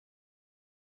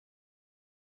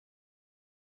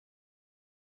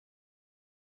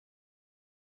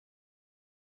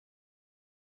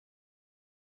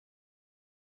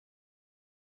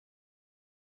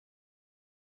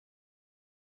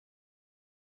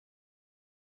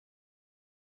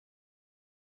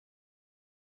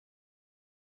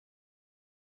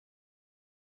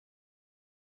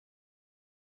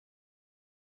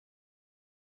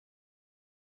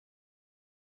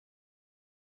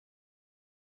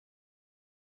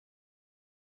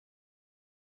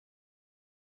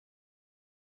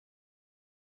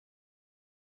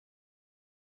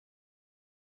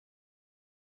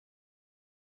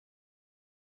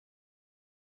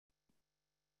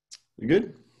You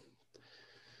good?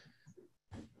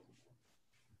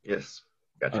 Yes,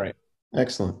 gotcha. All right.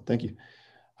 Excellent. Thank you.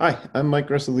 Hi, I'm Mike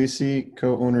Gressalisi,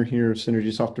 co-owner here of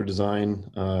Synergy Software Design,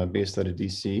 based out of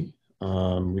DC.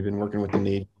 We've been working with the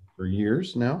Navy for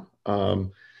years now,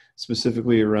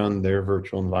 specifically around their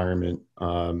virtual environment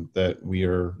that we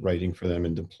are writing for them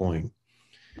and deploying.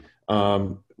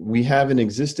 We have an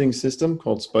existing system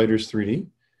called Spiders 3D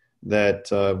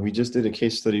that we just did a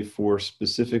case study for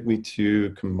specifically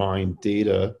to combine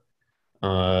data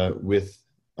with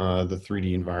the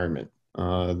 3D environment.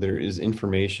 There is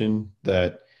information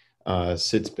that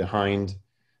sits behind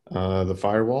the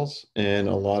firewalls, and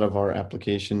a lot of our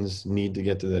applications need to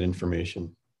get to that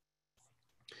information.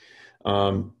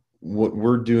 What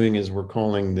we're doing is we're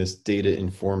calling this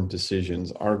data-informed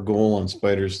decisions. Our goal on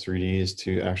Spiders 3D is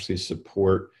to actually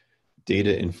support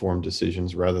data-informed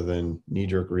decisions rather than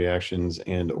knee-jerk reactions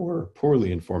and or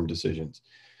poorly informed decisions.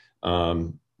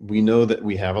 We know that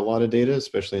we have a lot of data,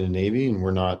 especially in the Navy, and we're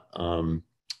not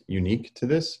unique to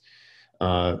this.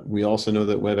 We also know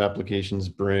that web applications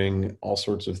bring all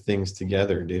sorts of things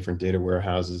together, different data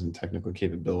warehouses and technical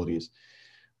capabilities.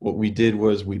 What we did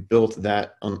was we built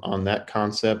that on that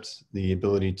concept, the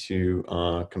ability to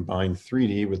combine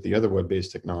 3D with the other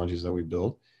web-based technologies that we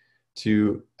built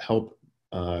to help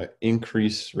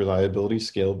increase reliability,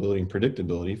 scalability, and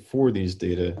predictability for these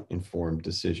data-informed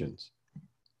decisions.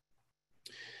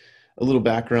 A little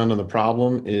background on the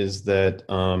problem is that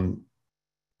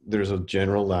there's a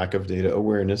general lack of data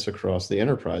awareness across the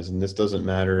enterprise. And this doesn't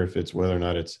matter if it's whether or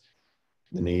not it's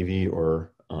the Navy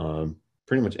or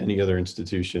pretty much any other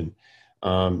institution.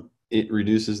 It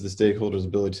reduces the stakeholders'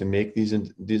 ability to make these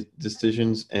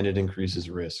decisions, and it increases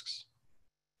risks.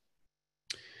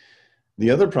 The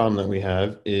other problem that we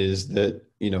have is that,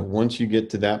 once you get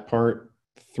to that part,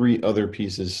 3 other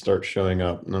pieces start showing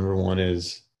up. Number one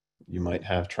is you might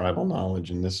have tribal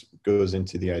knowledge, and this goes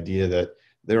into the idea that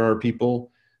there are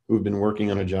people who have been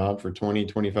working on a job for 20,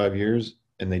 25 years,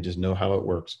 and they just know how it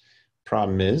works.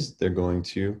 Problem is, they're going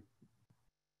to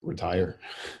retire,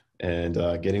 and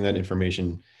getting that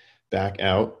information back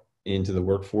out into the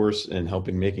workforce and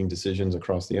helping making decisions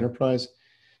across the enterprise,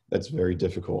 that's very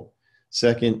difficult.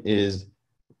 Second is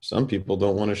some people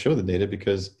don't want to show the data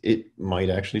because it might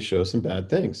actually show some bad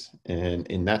things. And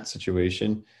in that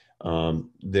situation,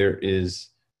 there is,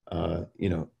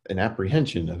 an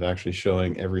apprehension of actually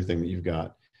showing everything that you've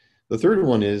got. The third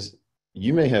one is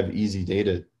you may have easy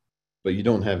data, but you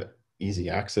don't have easy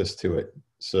access to it.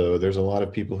 So there's a lot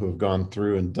of people who have gone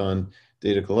through and done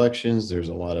data collections. There's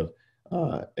a lot of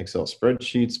Excel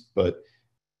spreadsheets, but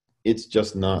it's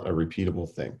just not a repeatable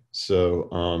thing.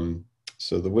 So,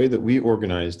 so the way that we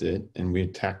organized it and we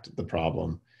attacked the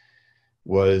problem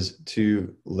was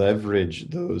to leverage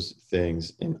those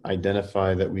things and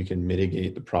identify that we can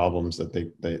mitigate the problems that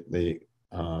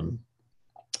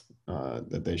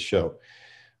they show.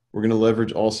 We're going to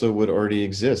leverage also what already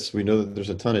exists. We know that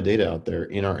there's a ton of data out there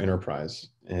in our enterprise,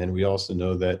 and we also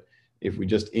know that if we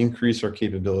just increase our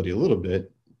capability a little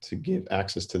bit to give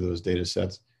access to those data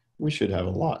sets, we should have a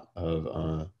lot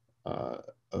of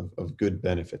good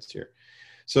benefits here.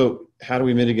 So how do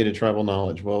we mitigate a tribal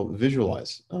knowledge? Well,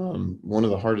 visualize. One of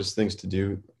the hardest things to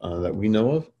do that we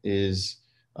know of is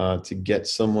to get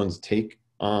someone's take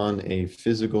on a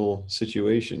physical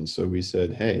situation. So we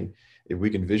said, hey, if we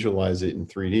can visualize it in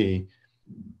 3D,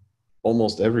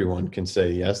 almost everyone can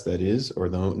say, yes, that is, or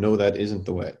no, that isn't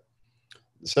the way.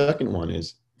 The second one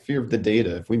is fear of the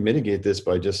data. If we mitigate this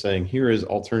by just saying, here is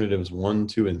alternatives 1,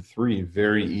 2, and 3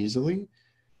 very easily,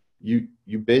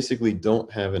 you basically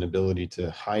don't have an ability to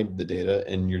hide the data,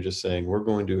 and you're just saying, we're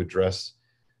going to address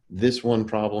this one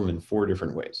problem in 4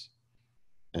 different ways.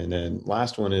 And then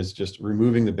last one is just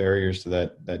removing the barriers to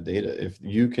that data. If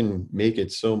you can make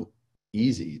it so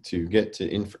easy to get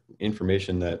to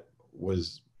information that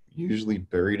was usually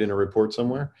buried in a report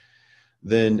somewhere,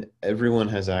 then everyone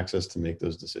has access to make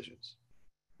those decisions.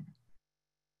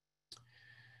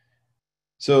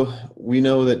 So we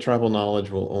know that tribal knowledge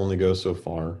will only go so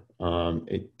far.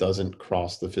 It doesn't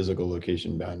cross the physical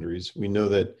location boundaries. We know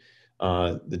that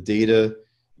the data,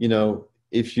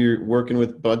 if you're working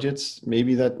with budgets,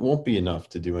 maybe that won't be enough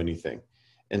to do anything.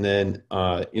 And then,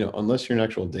 unless you're an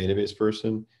actual database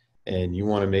person and you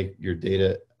want to make your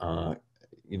data,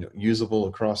 usable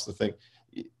across the thing,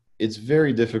 it's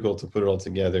very difficult to put it all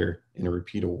together in a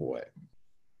repeatable way.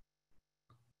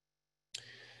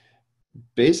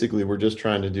 Basically, we're just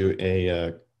trying to do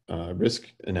a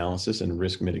risk analysis and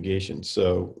risk mitigation.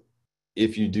 So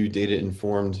if you do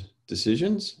data-informed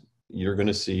decisions, you're going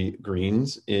to see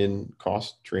greens in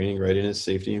cost, training, readiness,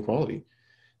 safety, and quality.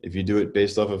 If you do it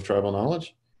based off of tribal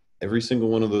knowledge, Every single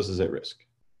one of those is at risk.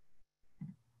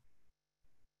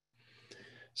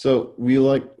 So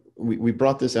we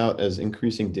brought this out as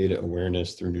increasing data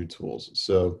awareness through new tools.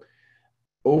 So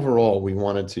overall, we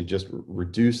wanted to just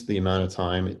reduce the amount of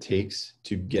time it takes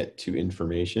to get to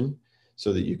information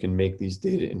so that you can make these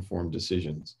data-informed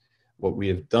decisions. What we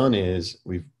have done is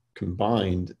we've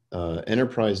combined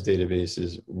enterprise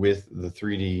databases with the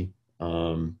 3D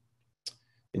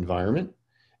environment,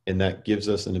 and that gives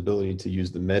us an ability to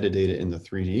use the metadata in the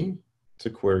 3D to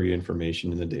query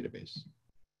information in the database.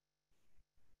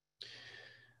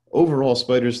 Overall,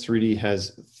 Spiders 3D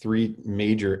has three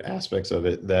major aspects of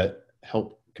it that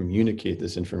help communicate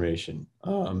this information.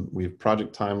 We have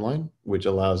Project Timeline, which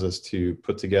allows us to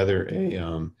put together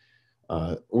a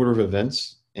order of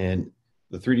events, and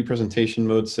the 3D presentation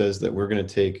mode says that we're going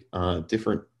to take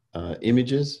different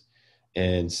images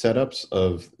and setups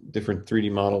of different 3D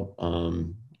model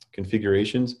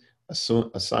configurations,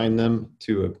 assign them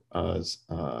to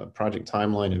a Project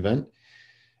Timeline event,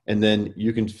 and then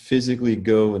you can physically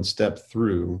go and step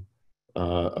through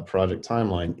a project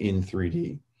timeline in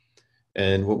 3D.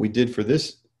 And what we did for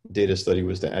this data study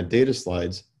was to add data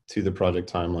slides to the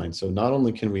project timeline. So not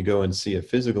only can we go and see a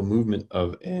physical movement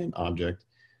of an object,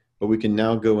 but we can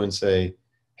now go and say,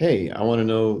 hey, I want to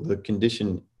know the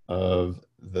condition of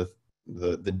the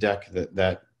deck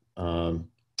that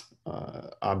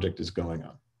object is going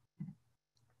on.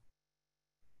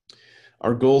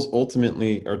 Our goals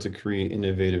ultimately are to create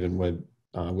innovative and web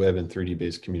and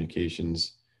 3D-based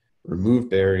communications, remove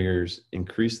barriers,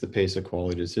 increase the pace of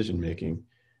quality decision-making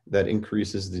that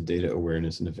increases the data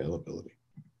awareness and availability.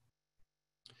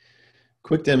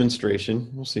 Quick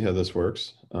demonstration, we'll see how this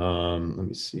works. Let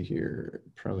me see here,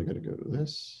 probably gotta go to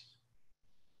this.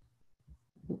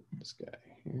 This guy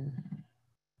here.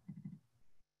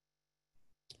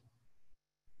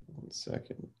 1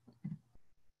 second.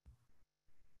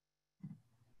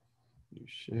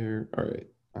 Share. All right,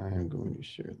 I'm going to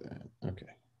share that. Okay.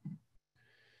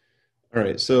 All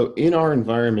right, so in our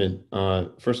environment,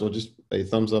 first of all, just a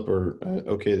thumbs up or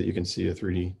okay that you can see a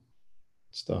 3D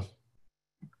stuff.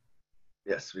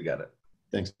 Yes, we got it.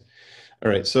 Thanks.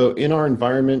 All right, so in our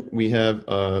environment, we have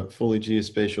a fully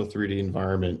geospatial 3D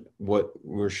environment. What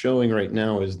we're showing right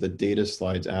now is the data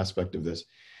slides aspect of this.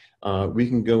 We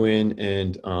can go in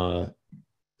and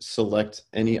select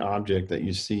any object that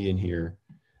you see in here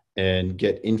and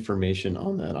get information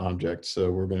on that object. So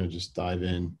we're going to just dive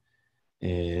in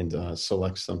and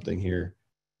select something here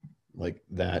like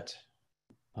that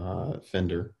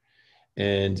fender.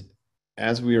 And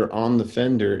as we are on the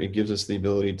fender, it gives us the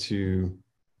ability to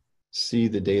see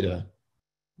the data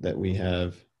that we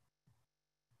have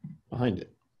behind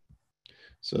it.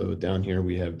 So down here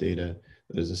we have data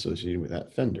that is associated with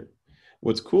that fender.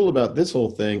 What's cool about this whole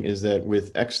thing is that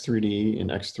with X3D and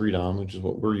X3DOM, which is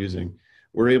what we're using,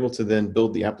 we're able to then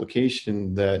build the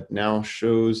application that now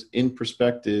shows in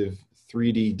perspective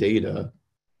 3D data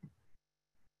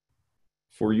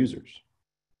for users.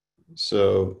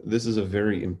 So this is a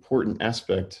very important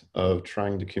aspect of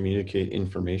trying to communicate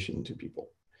information to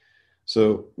people.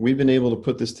 So we've been able to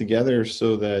put this together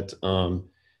so that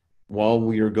while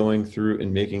we are going through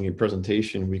and making a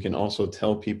presentation, we can also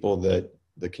tell people that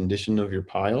the condition of your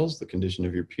piles, the condition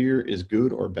of your pier is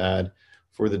good or bad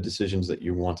for the decisions that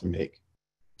you want to make.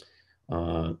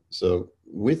 So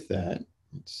with that,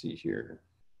 let's see here.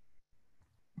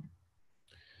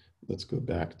 Let's go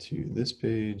back to this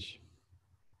page.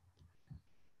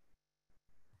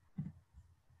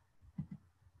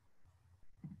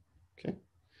 Okay.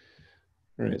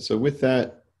 All right, so with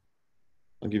that,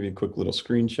 I'll give you a quick little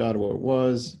screenshot of what it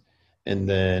was, and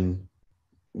then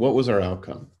what was our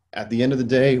outcome? At the end of the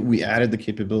day, we added the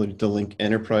capability to link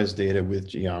enterprise data with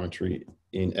geometry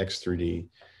in X3D.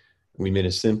 We made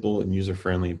a simple and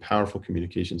user-friendly and powerful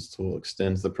communications tool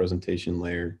extends the presentation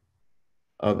layer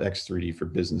of X3D for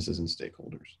businesses and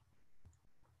stakeholders.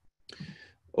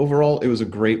 Overall, it was a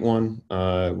great one.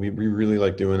 We really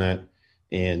like doing that.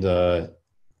 And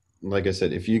like I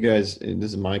said, if you guys,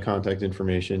 this is my contact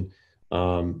information,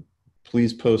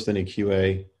 please post any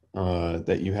QA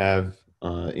that you have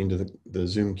into the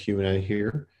Zoom Q&A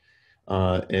here.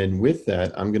 And with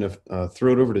that, I'm going to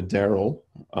throw it over to Daryl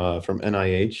from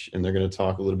NIH, and they're going to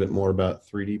talk a little bit more about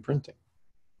 3D printing.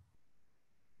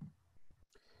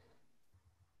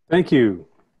 Thank you.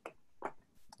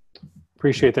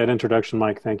 Appreciate that introduction,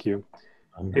 Mike. Thank you.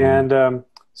 And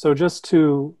so just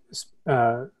to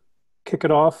kick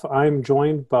it off, I'm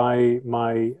joined by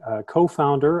my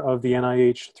co-founder of the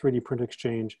NIH 3D Print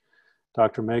Exchange,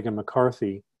 Dr. Megan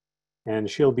McCarthy, and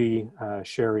she'll be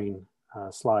sharing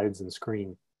slides and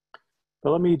screen.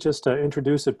 But let me just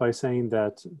introduce it by saying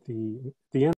that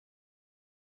the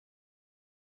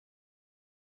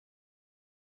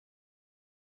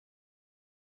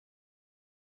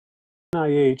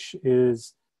NIH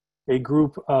is a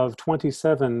group of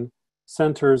 27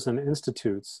 centers and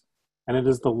institutes, and it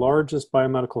is the largest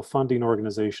biomedical funding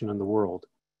organization in the world.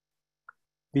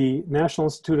 The National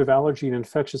Institute of Allergy and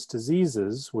Infectious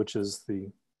Diseases, which is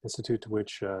the institute to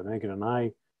which Megan and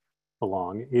I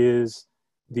belong, is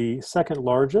the second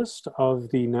largest of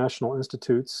the National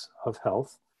Institutes of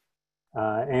Health.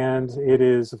 And it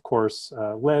is, of course,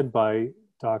 led by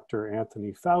Dr.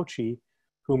 Anthony Fauci,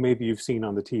 who maybe you've seen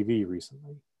on the TV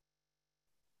recently.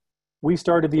 We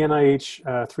started the NIH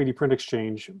 3D Print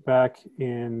Exchange back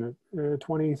in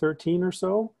 2013 or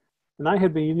so, and I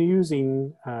had been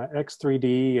using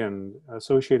X3D and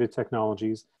associated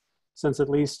technologies since at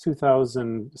least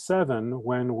 2007,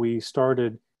 when we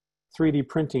started 3D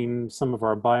printing some of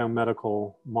our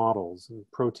biomedical models and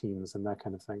proteins and that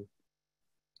kind of thing.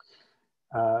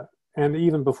 And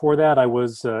even before that, I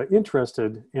was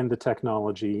interested in the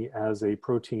technology as a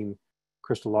protein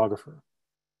crystallographer.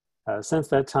 Since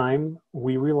that time,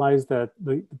 we realized that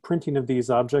the printing of these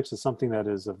objects is something that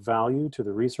is of value to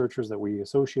the researchers that we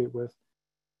associate with.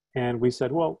 And we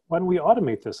said, well, why don't we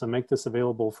automate this and make this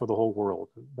available for the whole world?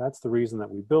 That's the reason that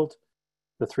we built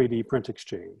the 3D Print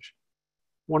Exchange.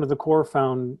 One of the core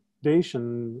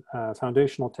foundational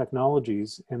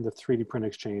technologies in the 3D Print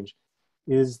Exchange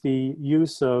is the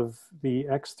use of the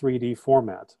X3D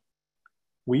format.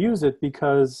 We use it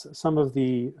because some of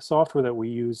the software that we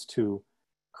use to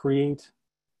create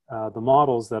the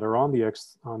models that are on the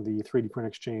 3D Print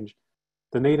Exchange,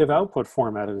 the native output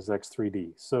format is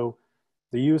X3D. So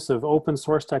the use of open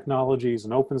source technologies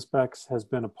and open specs has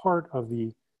been a part of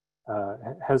the,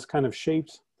 has kind of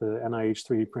shaped the NIH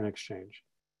 3D Print Exchange.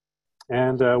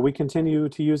 And we continue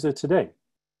to use it today.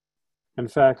 In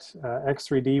fact,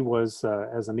 X3D was,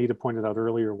 as Anita pointed out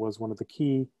earlier, was one of the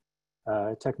key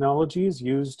technologies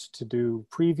used to do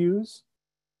previews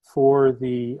for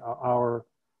our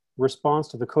response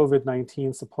to the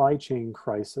COVID-19 supply chain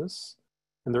crisis.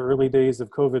 In the early days of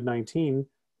COVID-19,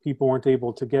 people weren't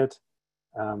able to get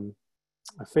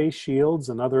face shields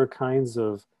and other kinds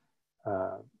of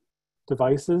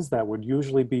devices that would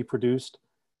usually be produced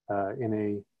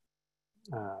in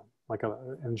like an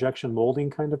injection molding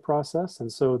kind of process.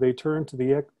 And so they turned to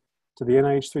the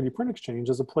NIH 3D Print Exchange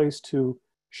as a place to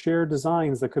share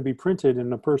designs that could be printed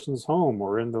in a person's home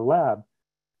or in the lab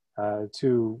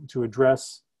to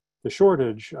address the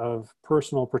shortage of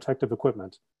personal protective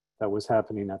equipment that was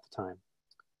happening at the time.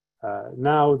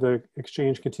 Now the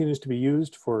exchange continues to be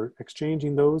used for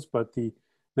exchanging those, but the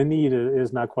need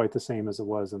is not quite the same as it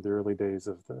was in the early days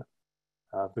of the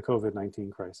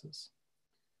COVID-19 crisis.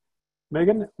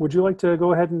 Megan, would you like to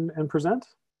go ahead and present?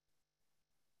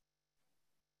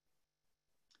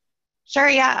 Sure,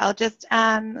 yeah, I'll just,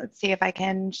 let's see if I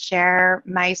can share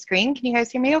my screen. Can you guys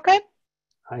hear me okay?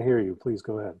 I hear you, please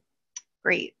go ahead.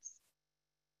 Great.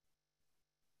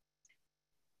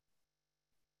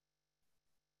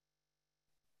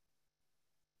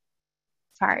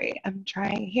 Sorry, I'm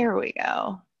trying, here we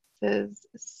go. This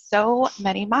is so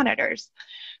many monitors.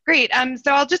 Great,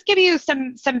 so I'll just give you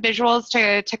some visuals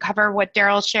to cover what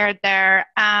Daryl shared there.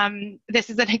 This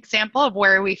is an example of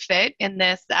where we fit in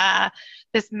this,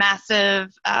 this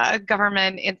massive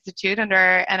government institute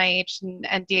under NIH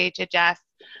and DHHS.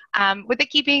 With the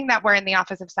keeping that we're in the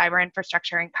Office of Cyber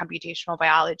Infrastructure and Computational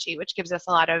Biology, which gives us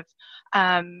a lot of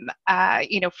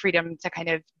freedom to kind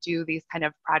of do these kind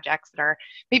of projects that are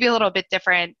maybe a little bit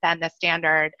different than the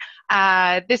standard.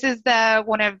 This is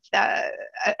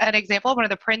an example of one of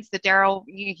the prints that Daryl,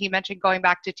 he mentioned going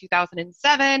back to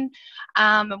 2007.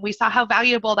 We saw how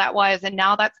valuable that was, and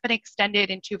now that's been extended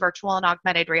into virtual and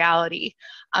augmented reality.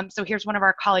 So here's one of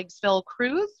our colleagues, Phil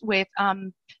Cruz, with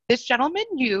this gentleman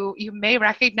you may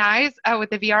recognize with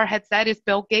the VR headset is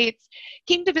Bill Gates.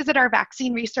 Came to visit our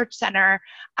vaccine research center,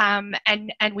 and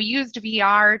we used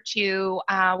VR to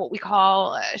what we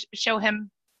call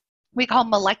we call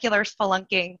molecular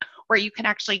spelunking, where you can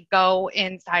actually go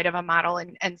inside of a model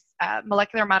and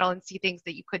molecular model and see things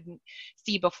that you couldn't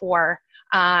see before.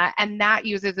 And that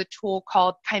uses a tool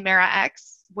called Chimera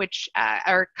X,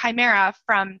 or Chimera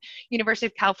from University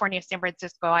of California, San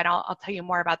Francisco. And I'll tell you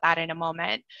more about that in a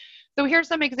moment. So here's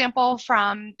some example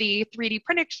from the 3D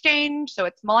Print Exchange. So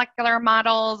it's molecular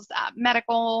models,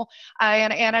 medical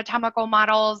and anatomical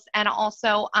models, and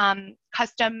also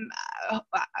custom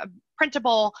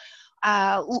printable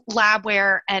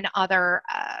labware and other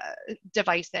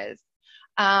devices.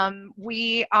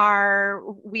 We've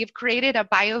created a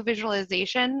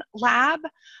biovisualization lab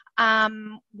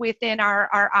within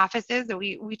our offices.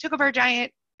 We took over a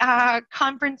giant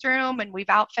conference room, and we've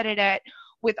outfitted it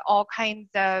with all kinds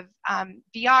of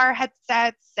VR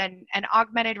headsets and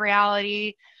augmented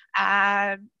reality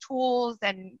tools,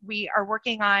 and we are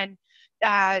working on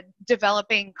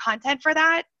developing content for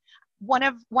that. One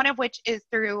of which is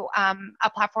through a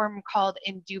platform called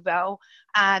Induvo,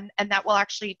 and that will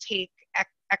actually take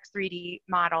X3D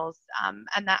models,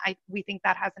 and we think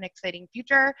that has an exciting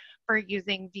future for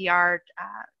using VR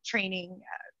training,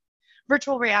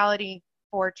 virtual reality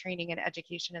for training and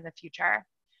education in the future.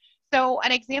 So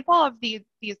an example of these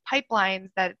pipelines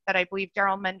that I believe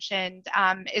Daryl mentioned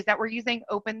is that we're using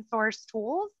open source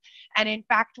tools, and in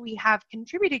fact we have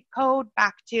contributed code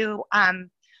back to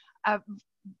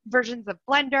versions of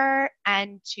Blender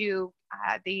and to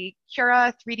the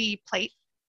Cura 3D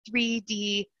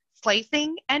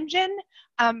slicing engine,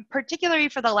 particularly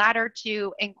for the latter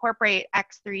to incorporate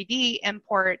X3D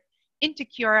import into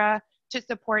Cura to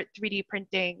support 3D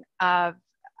printing of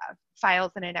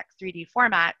files in an X3D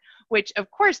format, which of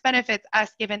course benefits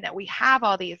us given that we have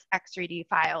all these X3D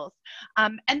files.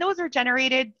 And those are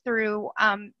generated through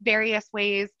various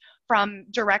ways, from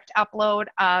direct upload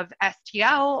of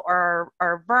STL or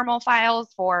Vermal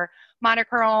files for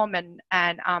monochrome and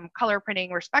color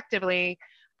printing respectively.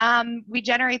 We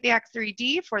generate the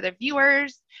X3D for the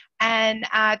viewers, and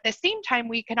at the same time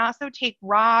we can also take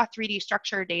raw 3D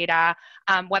structure data,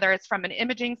 whether it's from an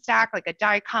imaging stack like a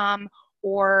DICOM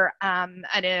or a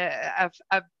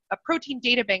protein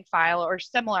data bank file or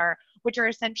similar, which are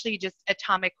essentially just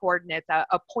atomic coordinates,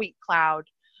 a point cloud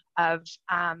of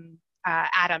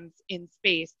atoms in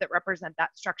space that represent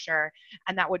that structure,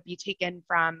 and that would be taken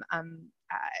from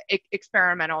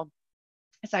experimental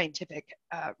scientific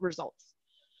results.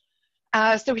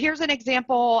 So here's an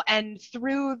example, and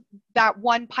through that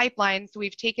one pipeline, so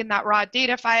we've taken that raw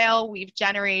data file, we've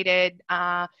generated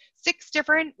 6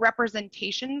 different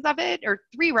representations of it, or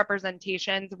 3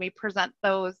 representations, and we present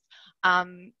those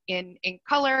in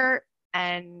color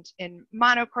and in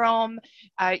monochrome.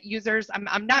 Users,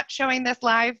 I'm not showing this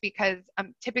live because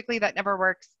typically that never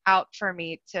works out for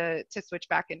me to switch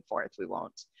back and forth. We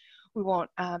won't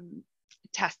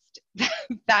test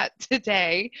that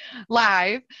today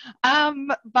live.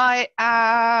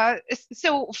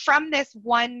 So from this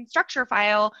one structure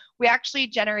file, we actually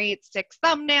generate 6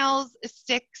 thumbnails,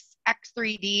 6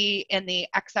 X3D in the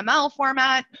XML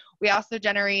format. We also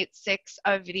generate 6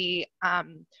 of the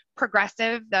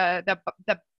progressive, the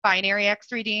binary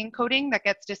X3D encoding that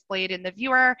gets displayed in the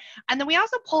viewer. And then we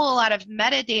also pull a lot of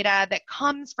metadata that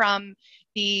comes from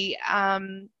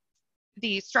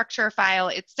the structure file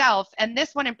itself. And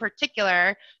this one in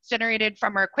particular is generated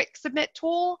from our quick submit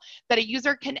tool that a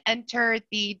user can enter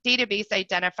the database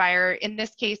identifier. In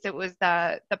this case, it was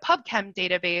the PubChem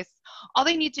database. All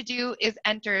they need to do is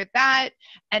enter that,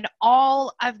 and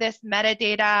all of this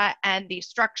metadata and the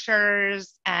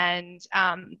structures and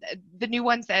the new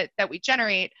ones that we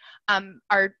generate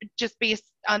are just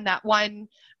based on that one.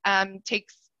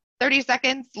 Takes 30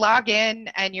 seconds, log in,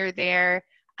 and you're there.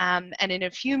 And in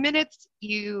a few minutes,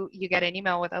 you get an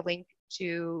email with a link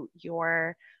to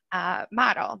your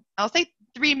model. I'll say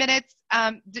 3 minutes,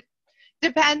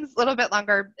 depends, a little bit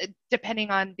longer,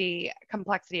 depending on the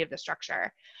complexity of the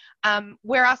structure.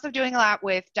 We're also doing a lot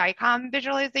with DICOM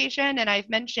visualization, and I've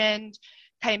mentioned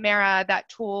Chimera, that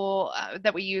tool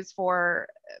that we use for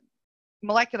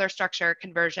molecular structure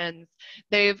conversions.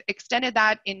 They've extended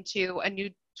that into a new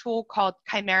tool called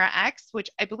Chimera X, which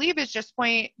I believe is just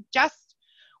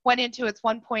went into its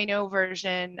 1.0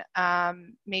 version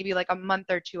maybe like a month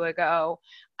or 2 ago.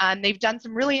 They've done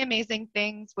some really amazing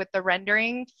things with the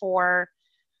rendering for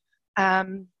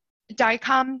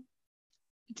DICOM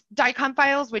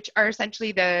files, which are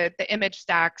essentially the image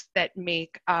stacks that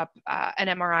make up an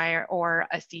MRI or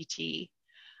a CT.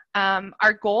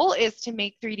 Our goal is to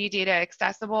make 3D data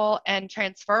accessible and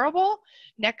transferable.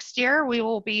 Next year, we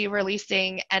will be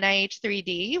releasing NIH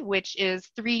 3D, which is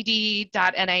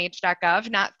 3d.nih.gov,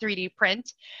 not 3D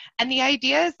print. And the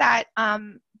idea is that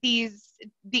the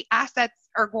assets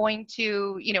are going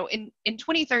to, in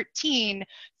 2013,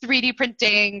 3D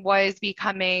printing was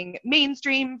becoming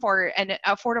mainstream and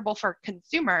affordable for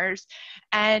consumers.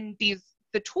 And the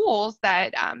tools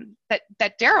that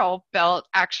Daryl built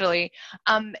actually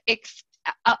they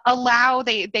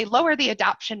lower the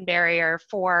adoption barrier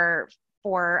for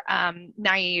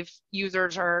naive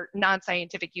users or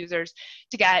non-scientific users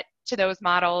to get to those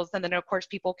models, and then of course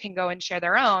people can go and share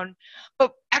their own.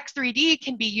 But X3D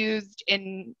can be used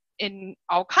in in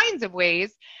all kinds of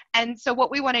ways. And so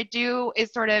what we want to do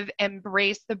is sort of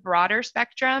embrace the broader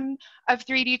spectrum of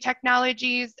 3D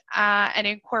technologies and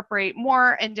incorporate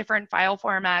more in different file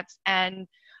formats and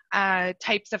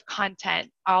types of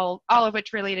content, all of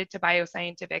which related to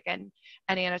bioscientific and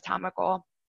anatomical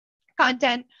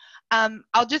content.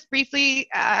 I'll just briefly,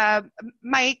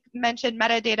 Mike mentioned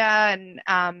metadata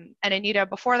and Anita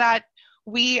before that.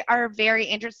 We are very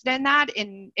interested in that,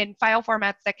 in file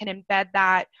formats that can embed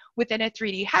that within a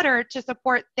 3D header to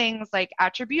support things like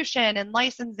attribution and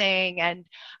licensing and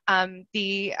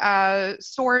the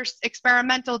source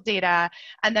experimental data,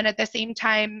 and then at the same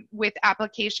time with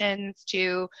applications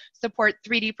to support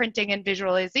 3D printing and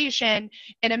visualization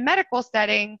in a medical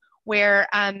setting where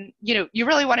you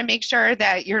really want to make sure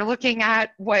that you're looking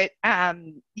at what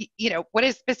what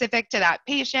is specific to that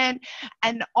patient,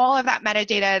 and all of that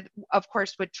metadata, of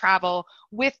course, would travel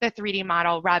with the 3D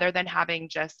model rather than having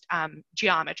just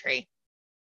geometry.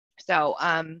 So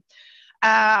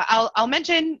I'll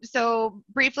mention, so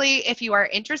briefly, if you are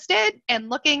interested in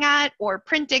looking at or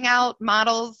printing out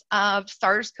models of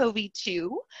SARS-CoV-2,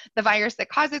 the virus that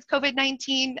causes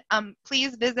COVID-19,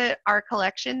 please visit our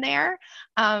collection there.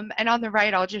 And on the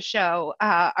right, I'll just show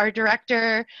our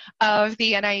director of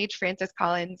the NIH, Francis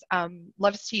Collins,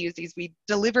 loves to use these. We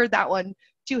delivered that one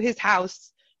to his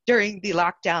house during the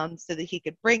lockdown so that he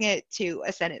could bring it to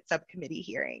a Senate subcommittee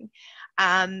hearing.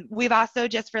 We've also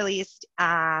just released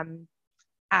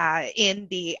in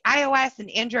the iOS and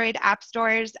Android app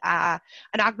stores, an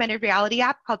augmented reality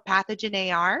app called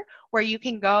Pathogen AR, where you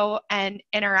can go and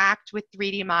interact with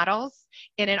 3D models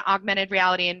in an augmented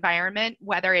reality environment,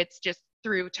 whether it's just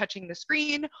through touching the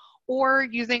screen or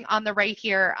using on the right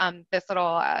here, this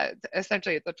little,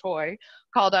 essentially it's a toy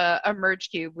called a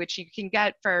Merge Cube, which you can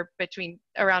get for between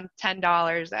around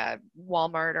 $10 at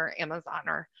Walmart or Amazon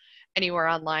or anywhere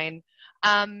online.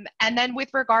 And then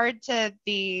with regard to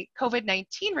the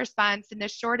COVID-19 response and the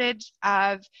shortage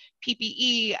of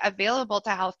PPE available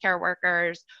to healthcare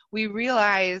workers, we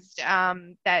realized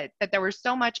that there was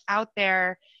so much out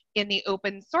there in the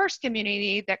open source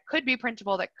community that could be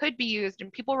printable, that could be used,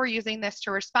 and people were using this to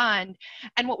respond.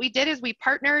 And what we did is we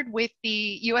partnered with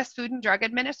the US Food and Drug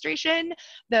Administration,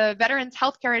 the Veterans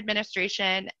Healthcare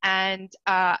Administration, and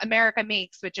America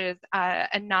Makes, which is a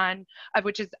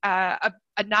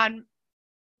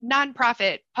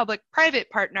nonprofit public-private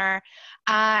partner,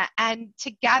 and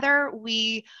together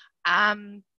we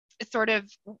the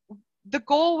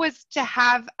goal was to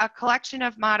have a collection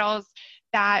of models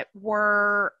that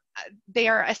they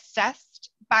are assessed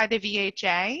by the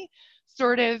VHA,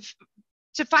 sort of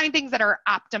to find things that are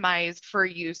optimized for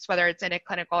use, whether it's in a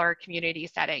clinical or community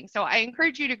setting. So I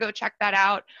encourage you to go check that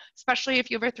out, especially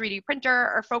if you have a 3D printer.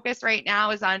 Our focus right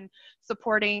now is on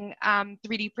supporting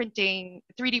 3D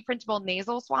printable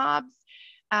nasal swabs,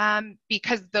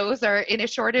 because those are in a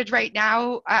shortage right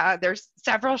now. There's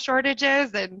several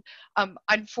shortages, and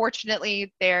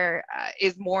unfortunately there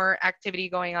is more activity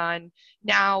going on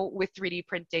now with 3D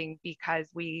printing because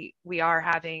we are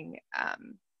having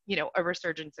a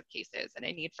resurgence of cases and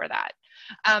a need for that.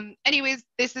 Anyways,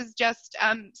 this is just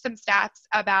some stats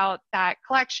about that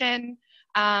collection.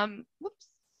 Whoops,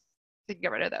 didn't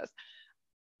get rid of those.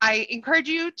 I encourage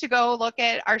you to go look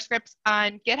at our scripts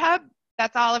on GitHub.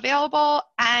 That's all available,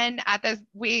 and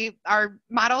our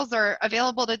models are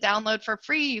available to download for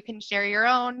free. You can share your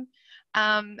own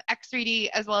X3D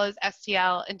as well as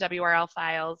STL and WRL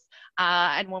files.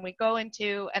 And when we go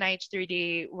into NIH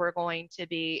 3D, we're going to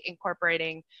be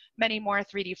incorporating many more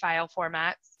 3D file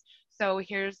formats. So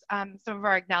here's some of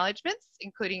our acknowledgements,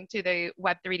 including to the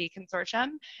Web3D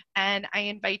Consortium, and I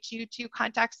invite you to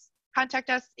contact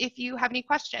us if you have any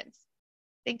questions.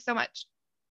 Thanks so much.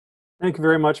 Thank you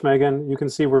very much, Megan. You can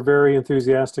see we're very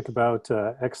enthusiastic about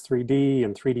X3D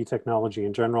and 3D technology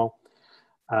in general.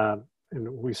 And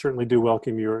we certainly do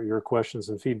welcome your questions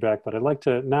and feedback, but I'd like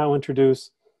to now introduce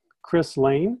Chris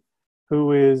Lane,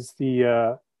 who is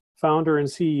the founder and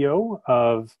CEO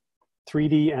of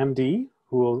 3DMD,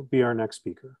 who will be our next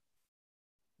speaker.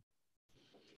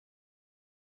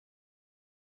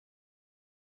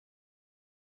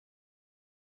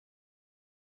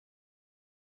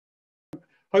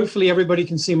 Hopefully everybody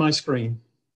can see my screen.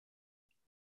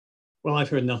 Well, I've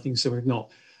heard nothing, so we're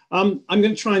not. I'm going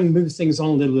to try and move things on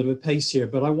a little bit of a pace here,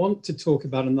 but I want to talk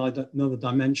about another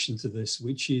dimension to this,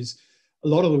 which is a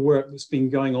lot of the work that's been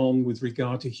going on with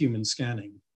regard to human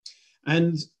scanning.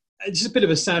 And it's a bit of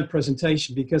a sad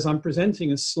presentation because I'm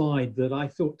presenting a slide that I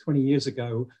thought 20 years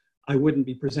ago I wouldn't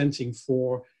be presenting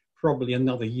for probably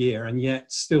another year, and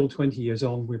yet still 20 years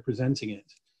on, we're presenting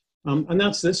it. And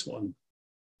that's this one.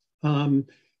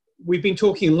 we've been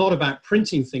talking a lot about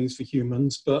printing things for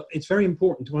humans, but it's very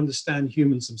important to understand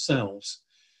humans themselves.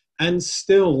 And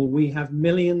still, we have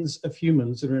millions of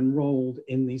humans that are enrolled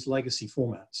in these legacy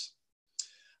formats.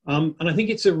 And I think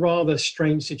it's a rather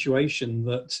strange situation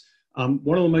that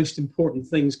one of the most important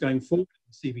things going forward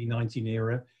in the CV19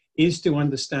 era is to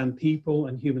understand people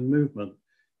and human movement,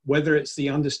 whether it's the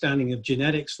understanding of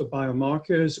genetics for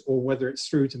biomarkers or whether it's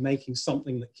through to making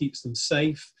something that keeps them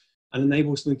safe and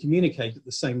enables them to communicate at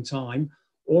the same time,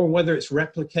 or whether it's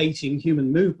replicating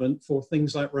human movement for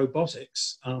things like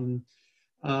robotics.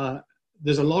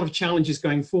 There's a lot of challenges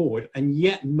going forward, and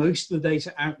yet most of the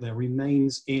data out there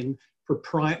remains in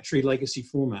proprietary legacy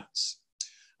formats.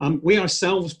 We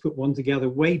ourselves put one together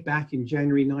way back in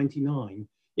January 99.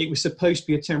 It was supposed to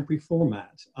be a temporary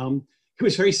format. It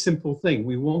was a very simple thing.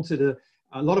 We wanted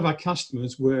a lot of our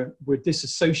customers were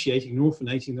disassociating and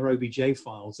orphanating their OBJ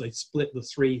files. They'd split the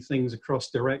three things across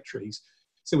directories.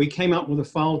 So we came up with a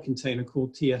file container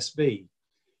called TSB.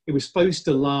 It was supposed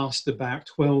to last about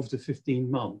 12 to 15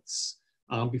 months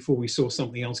before we saw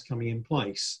something else coming in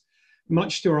place.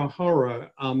 Much to our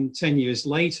horror, 10 years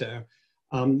later,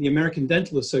 the American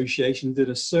Dental Association did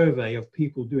a survey of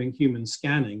people doing human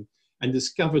scanning and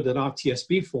discovered that our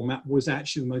TSB format was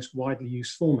actually the most widely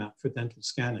used format for dental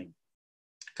scanning.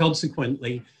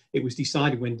 Consequently, it was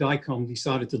decided when DICOM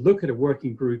decided to look at a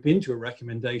working group into a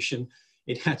recommendation,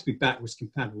 it had to be backwards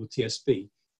compatible with TSB. It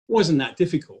wasn't that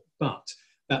difficult, but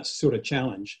that's a sort of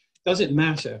challenge. Does it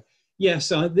matter? Yes,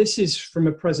 this is from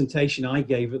a presentation I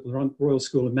gave at the Royal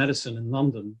School of Medicine in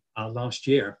London last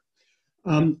year.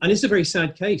 And it's a very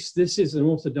sad case. This is an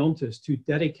orthodontist who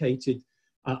dedicated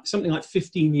something like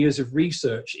 15 years of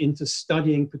research into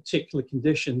studying particular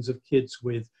conditions of kids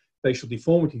with facial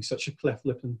deformities, such as cleft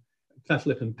lip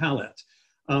and palate.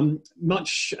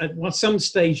 At some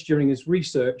stage during his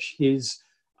research, his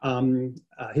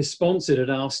sponsor had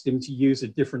asked him to use a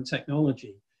different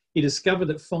technology. He discovered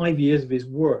that 5 years of his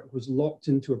work was locked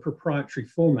into a proprietary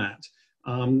format,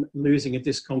 losing a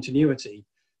discontinuity.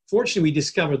 Fortunately, we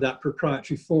discovered that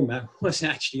proprietary format was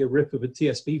actually a rip of a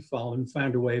TSB file and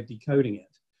found a way of decoding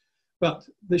it. But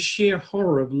the sheer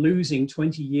horror of losing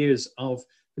 20 years of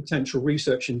potential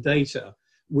research and data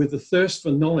with the thirst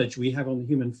for knowledge we have on the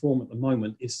human form at the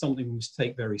moment is something we must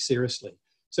take very seriously.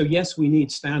 So yes, we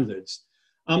need standards.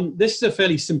 This is a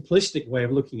fairly simplistic way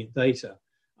of looking at data.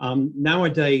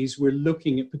 Nowadays, we're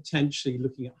potentially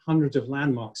looking at hundreds of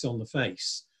landmarks on the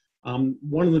face.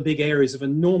 One of the big areas of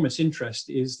enormous interest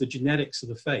is the genetics of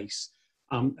the face.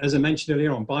 As I mentioned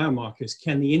earlier on, biomarkers,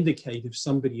 can they indicate if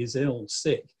somebody is ill,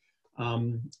 sick?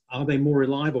 Are they more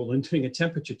reliable than doing a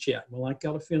temperature check? Well, I've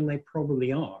got a feeling they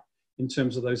probably are in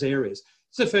terms of those areas.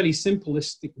 It's a fairly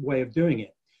simplistic way of doing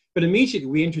it. But immediately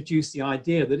we introduced the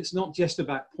idea that it's not just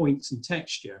about points and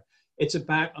texture. It's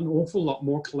about an awful lot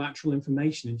more collateral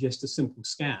information than just a simple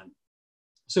scan.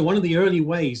 So one of the early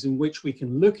ways in which we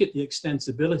can look at the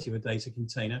extensibility of a data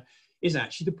container is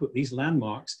actually to put these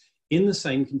landmarks in the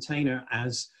same container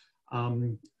as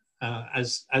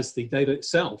the data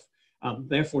itself,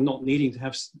 therefore not needing to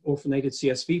have orphanated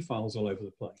CSV files all over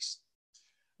the place.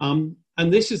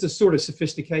 And this is the sort of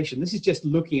sophistication. This is just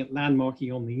looking at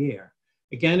landmarking on the ear.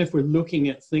 Again, if we're looking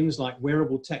at things like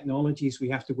wearable technologies we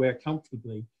have to wear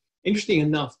comfortably, interesting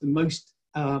enough,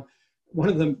 one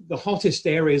of the hottest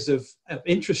areas of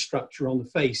infrastructure on the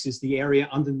face is the area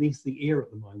underneath the ear at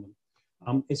the moment.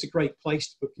 It's a great place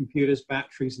to put computers,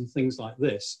 batteries, and things like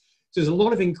this. So there's a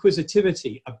lot of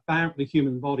inquisitivity about the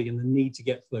human body and the need to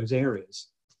get to those areas.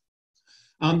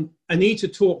 Anita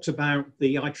talked about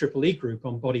the IEEE group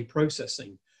on body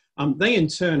processing. They in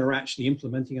turn are actually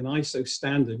implementing an ISO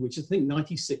standard, which is I think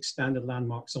 96 standard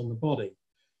landmarks on the body.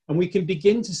 And we can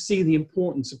begin to see the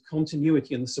importance of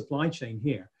continuity in the supply chain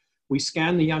here. We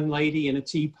scan the young lady in a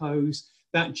T-pose,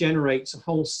 that generates a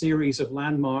whole series of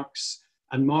landmarks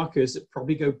and markers that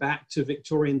probably go back to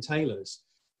Victorian tailors.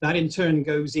 That in turn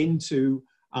goes into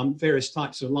various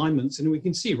types of alignments. And we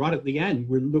can see right at the end,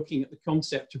 we're looking at the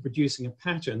concept of producing a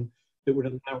pattern that would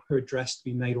allow her dress to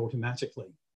be made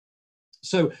automatically.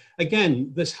 So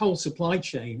again, this whole supply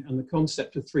chain and the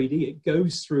concept of 3D, it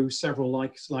goes through several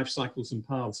life cycles and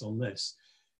paths on this.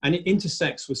 And it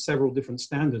intersects with several different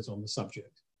standards on the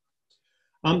subject.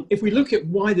 If we look at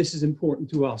why this is important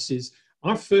to us is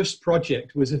our first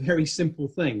project was a very simple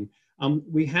thing.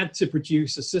 We had to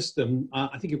produce a system,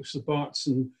 I think it was the Barts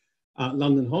and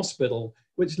London Hospital,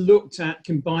 which looked at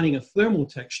combining a thermal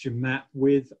texture map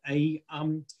with a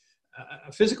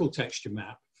physical texture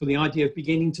map for the idea of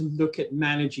beginning to look at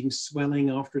managing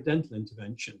swelling after a dental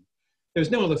intervention. There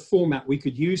was no other format we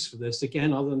could use for this,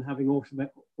 again, other than having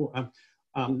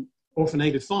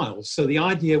orphanated files. So the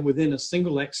idea within a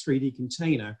single X3D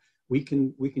container, we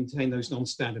contain those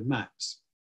non-standard maps.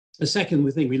 The second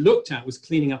thing we looked at was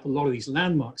cleaning up a lot of these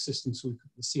landmark systems so we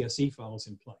could put the CSE files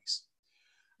in place.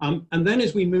 And then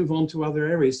as we move on to other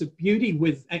areas, the beauty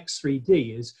with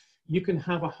X3D is you can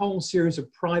have a whole series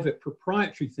of private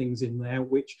proprietary things in there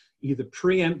which either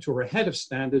preempt or ahead of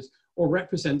standards or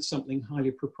represent something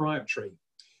highly proprietary.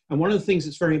 And one of the things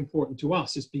that's very important to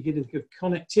us is beginning to give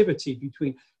connectivity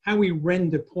between how we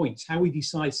render points, how we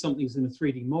decide something's in a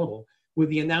 3D model with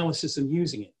the analysis and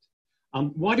using it.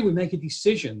 Why do we make a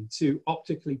decision to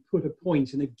optically put a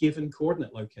point in a given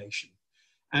coordinate location?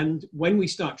 And when we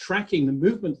start tracking the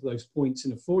movement of those points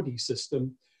in a 4D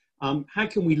system, how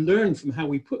can we learn from how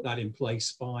we put that in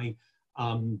place by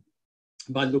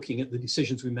looking at the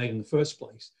decisions we made in the first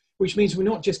place? Which means we're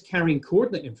not just carrying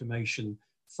coordinate information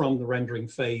from the rendering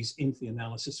phase into the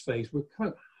analysis phase. We're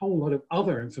carrying a whole lot of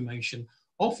other information.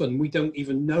 Often we don't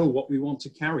even know what we want to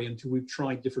carry until we've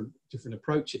tried different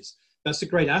approaches. That's a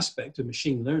great aspect of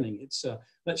machine learning. It's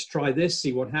let's try this,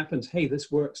 see what happens. Hey,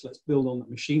 this works. Let's build on that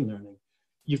machine learning.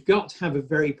 You've got to have a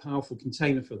very powerful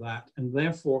container for that. And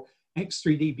therefore,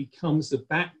 X3D becomes the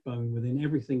backbone within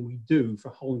everything we do for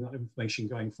holding that information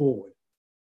going forward.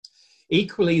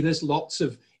 Equally, there's lots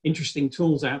of interesting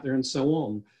tools out there and so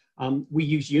on. We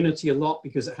use Unity a lot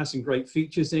because it has some great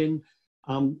features in.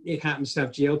 It happens to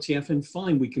have GLTF, and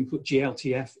fine, we can put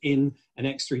GLTF in an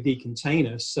X3D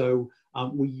container. So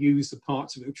we use the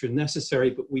parts of it which are necessary,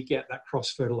 but we get that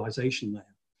cross-fertilization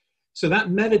there. So that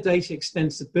metadata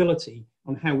extensibility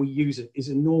on how we use it is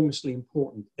enormously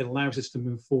important. It allows us to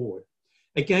move forward.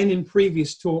 Again, in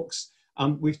previous talks,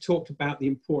 we've talked about the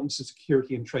importance of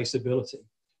security and traceability.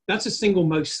 That's the single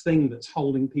most thing that's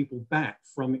holding people back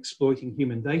from exploiting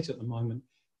human data at the moment,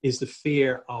 is the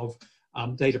fear of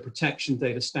data protection,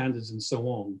 data standards, and so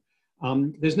on.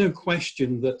 There's no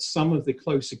question that some of the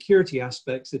closed security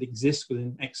aspects that exist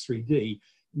within X3D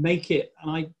make it,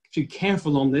 and I be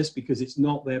careful on this because it's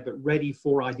not there, but ready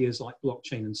for ideas like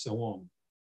blockchain and so on.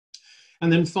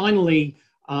 And then finally,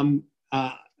 I'm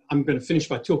going to finish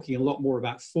by talking a lot more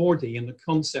about 4D and the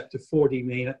concept of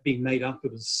 4D being made up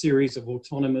of a series of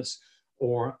autonomous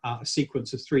or a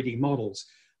sequence of 3D models.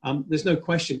 There's no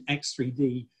question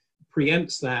X3D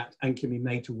preempts that and can be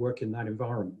made to work in that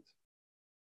environment.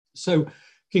 So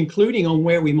concluding on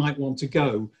where we might want to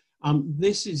go,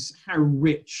 this is how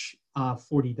rich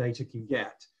 4D data can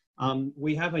get.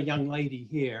 We have a young lady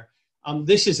here.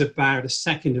 This is about a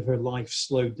second of her life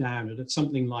slowed down, and it's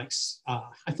something like,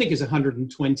 I think it's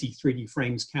 120 3D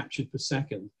frames captured per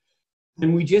second.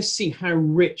 And we just see how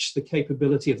rich the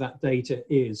capability of that data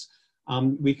is.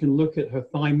 We can look at her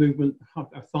thigh movement,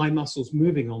 her thigh muscles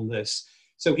moving on this.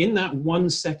 So in that 1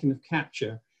 second of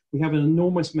capture, we have an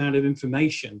enormous amount of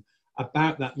information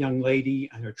about that young lady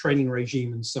and her training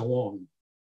regime and so on.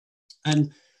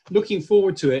 And looking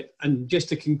forward to it, and just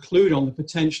to conclude on the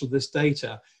potential of this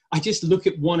data, I just look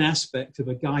at one aspect of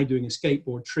a guy doing a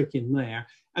skateboard trick in there,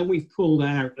 and we've pulled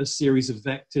out a series of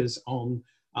vectors on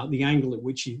the angle at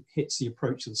which he hits the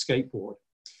approach of the skateboard.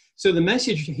 So the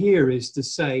message here is to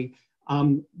say,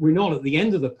 we're not at the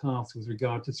end of the path with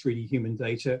regard to 3D human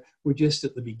data, we're just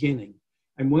at the beginning.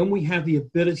 And when we have the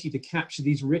ability to capture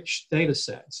these rich data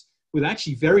sets with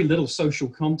actually very little social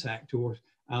contact or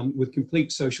with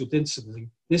complete social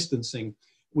distancing,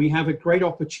 we have a great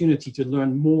opportunity to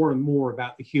learn more and more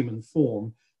about the human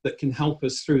form that can help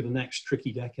us through the next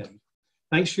tricky decade.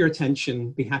 Thanks for your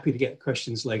attention. Be happy to get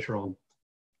questions later on.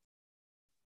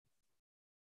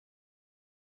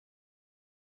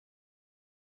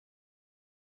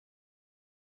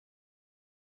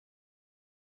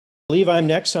 I believe I'm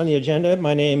next on the agenda.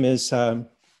 My name is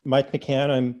Mike McCann.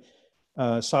 I'm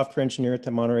a software engineer at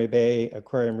the Monterey Bay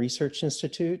Aquarium Research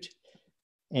Institute.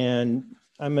 And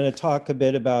I'm going to talk a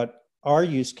bit about our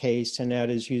use case, and that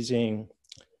is using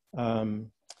X3D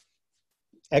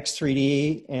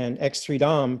and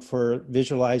X3DOM for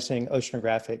visualizing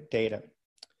oceanographic data.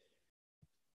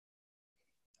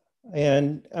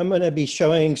 And I'm going to be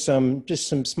showing just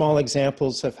some small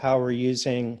examples of how we're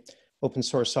using open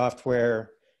source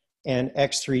software and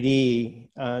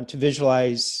X3D to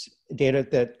visualize data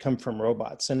that come from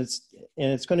robots. And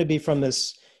it's going to be from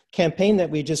this campaign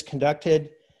that we just conducted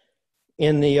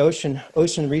in the ocean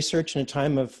research in a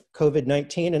time of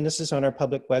COVID-19. And this is on our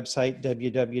public website,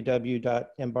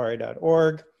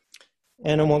 www.mbari.org.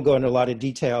 And I won't go into a lot of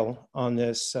detail on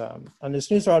this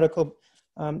news article.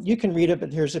 You can read it,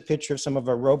 but here's a picture of some of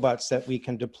our robots that we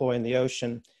can deploy in the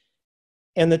ocean.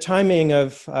 And the timing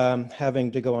of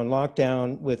having to go on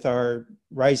lockdown with our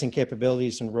rising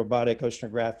capabilities in robotic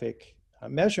oceanographic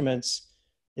measurements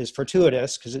is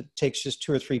fortuitous because it takes just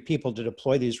 2 or 3 people to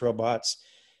deploy these robots,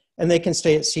 and they can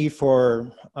stay at sea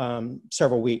for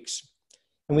several weeks.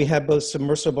 And we have both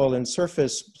submersible and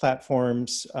surface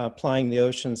platforms plying the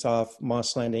oceans off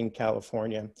Moss Landing,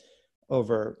 California,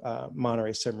 over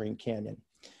Monterey Submarine Canyon.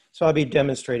 So I'll be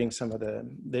demonstrating some of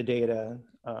the data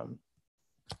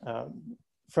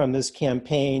from this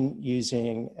campaign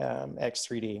using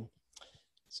X3D.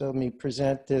 So let me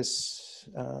present this,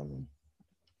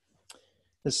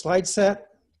 this slide set.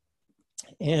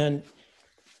 And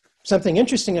something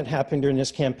interesting that happened during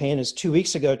this campaign is 2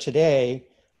 weeks ago today,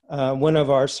 one of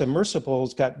our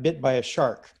submersibles got bit by a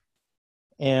shark.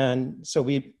 And so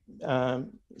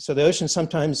so the ocean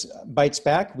sometimes bites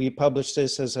back. We published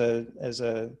this as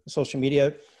a social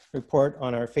media report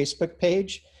on our Facebook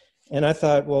page. And I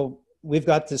thought, well, we've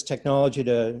got this technology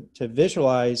to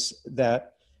visualize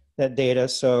that data.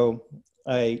 So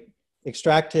I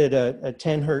extracted a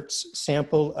 10 hertz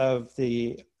sample of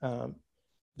the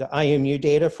IMU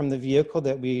data from the vehicle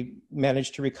that we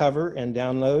managed to recover and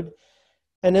download.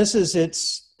 And this is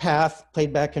its path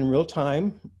played back in real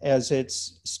time as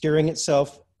it's steering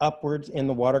itself upwards in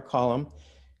the water column.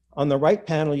 On the right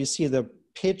panel, you see the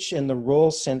pitch and the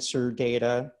roll sensor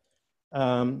data.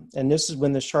 And this is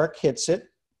when the shark hits it,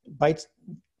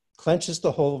 clenches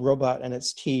the whole robot in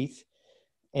its teeth,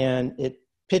 and it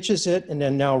pitches it and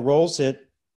then now rolls it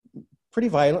pretty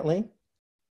violently.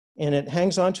 And it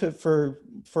hangs onto it for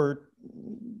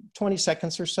 20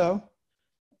 seconds or so.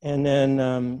 And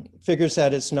then figures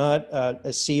that it's not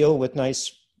a seal with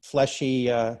nice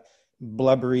fleshy,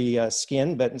 blubbery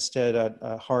skin, but instead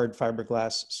a hard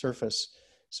fiberglass surface.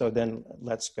 So then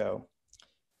lets go.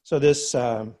 So this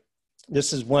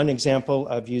is one example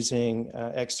of using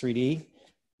X3D.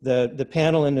 The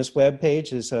panel in this web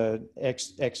page is a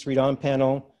X3D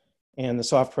panel, and the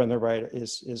software on the right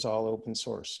is all open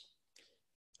source.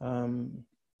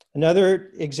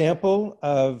 Another example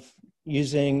of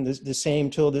using the same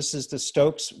tool, this is the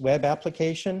Stokes web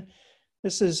application.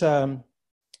 This is a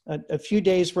few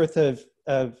days worth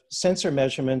of sensor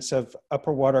measurements of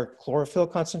upper water chlorophyll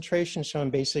concentration, showing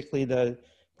basically the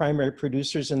primary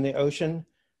producers in the ocean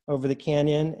over the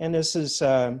canyon. And this is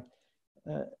a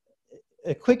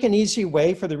quick and easy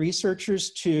way for the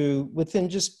researchers to, within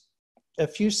just a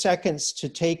few seconds, to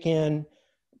take in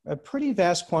a pretty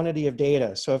vast quantity of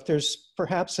data. So if there's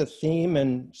perhaps a theme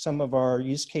in some of our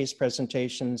use case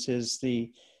presentations, is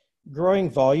the growing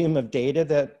volume of data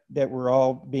that we're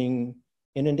all being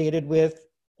inundated with,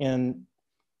 and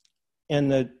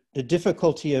the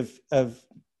difficulty of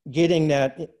getting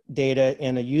that data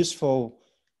in a useful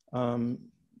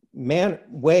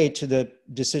way to the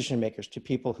decision makers, to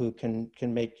people who can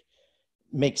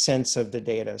make sense of the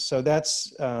data. So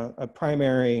that's a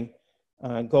primary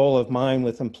goal of mine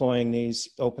with employing these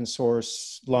open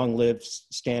source, long-lived,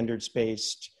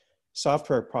 standards-based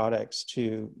software products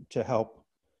to help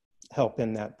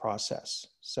in that process.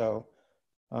 So,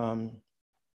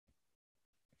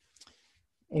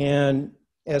 and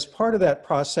as part of that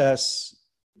process,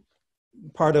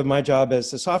 part of my job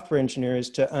as a software engineer is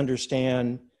to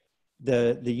understand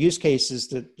the use cases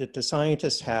that the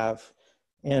scientists have.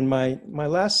 And my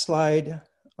last slide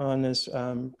on this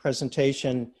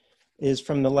presentation is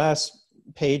from the last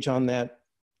page on that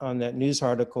news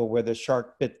article where the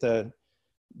shark bit the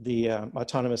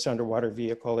autonomous underwater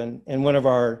vehicle, and one of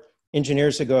our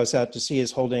engineers that goes out to sea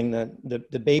is holding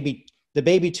the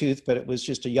baby tooth, but it was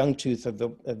just a young tooth of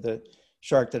the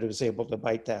shark that was able to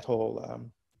bite that whole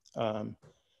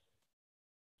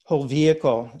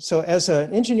vehicle. So as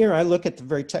an engineer, I look at the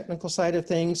very technical side of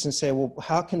things and say, well,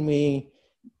 how can we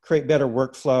create better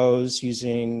workflows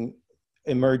using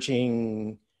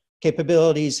emerging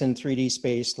capabilities in 3D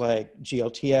space like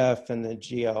GLTF and the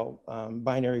GL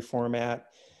binary format?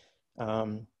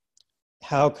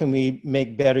 How can we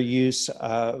make better use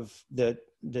of the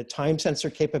time sensor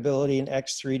capability in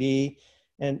X3D?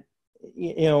 And,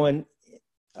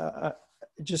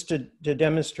 just to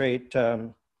demonstrate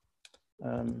the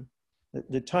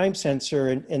time sensor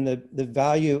and the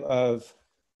value of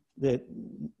the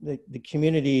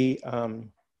community,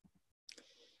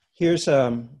 here's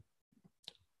a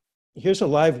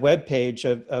live web page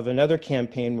of another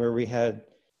campaign where we had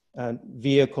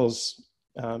vehicles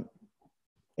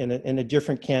in a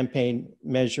different campaign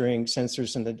measuring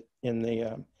sensors in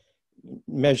the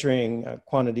measuring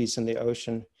quantities in the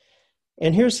ocean.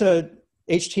 And here's a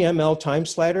HTML time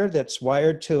slider that's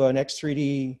wired to an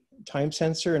X3D time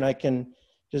sensor, and I can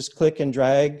just click and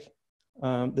drag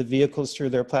the vehicles through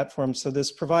their platform. So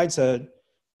this provides a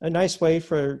nice way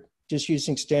for just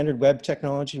using standard web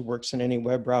technology, works in any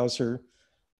web browser.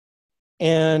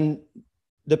 And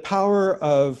the power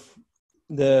of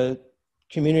the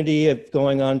community of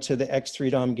going on to the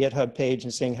X3DOM GitHub page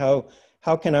and saying, how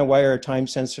can I wire a time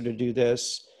sensor to do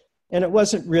this? And it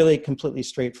wasn't really completely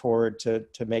straightforward to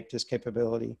make this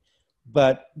capability,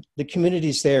 but the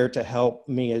community's there to help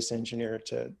me as engineer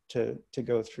to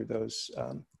go through those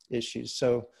issues.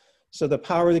 So the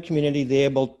power of the community, the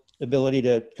ability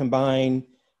to combine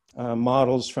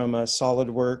models from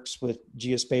SolidWorks with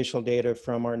geospatial data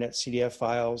from our NetCDF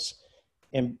files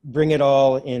and bring it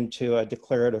all into a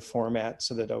declarative format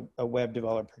so that a web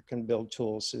developer can build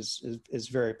tools is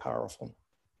very powerful.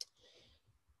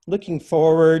 Looking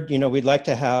forward, we'd like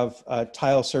to have a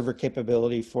tile server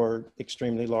capability for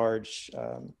extremely large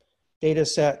data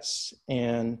sets,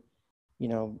 and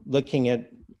looking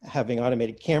at having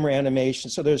automated camera animation.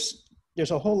 So there's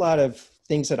a whole lot of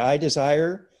things that I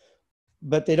desire,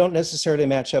 but they don't necessarily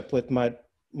match up with my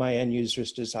end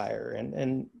user's desire.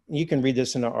 And you can read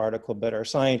this in our article, but our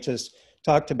scientists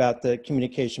talked about the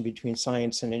communication between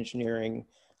science and engineering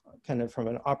kind of from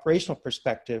an operational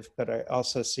perspective, but I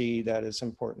also see that as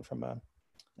important from a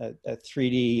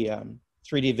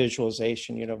 3D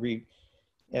visualization.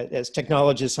 As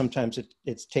technologists, sometimes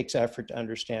it takes effort to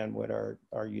understand what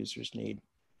our users'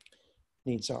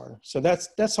 needs are. So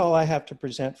that's all I have to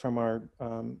present from our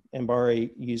Mbari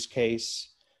use case.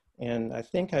 And I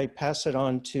think I pass it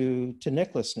on to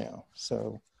Nicholas now.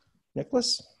 So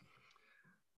Nicholas?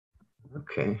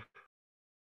 Okay.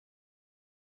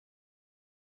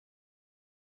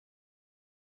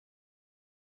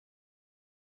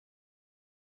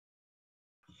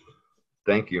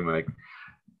 Thank you, Mike.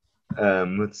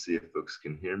 Let's see if folks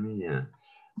can hear me. Yeah.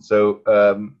 So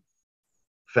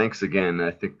thanks again.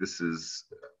 I think this is,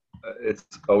 it's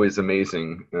always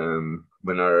amazing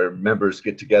when our members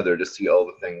get together to see all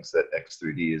the things that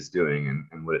X3D is doing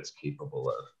and what it's capable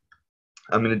of.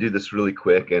 I'm going to do this really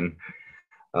quick, and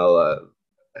I'll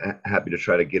happy to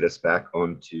try to get us back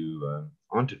onto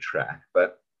track.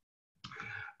 But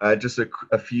just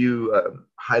a few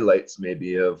highlights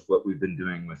maybe of what we've been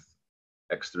doing with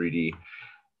X3D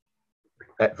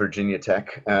at Virginia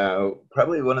Tech.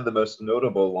 Probably one of the most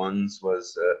notable ones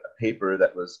was a paper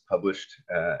that was published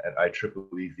at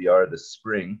IEEE VR this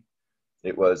spring.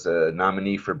 It was a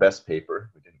nominee for best paper.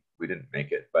 We didn't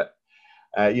make it, but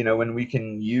when we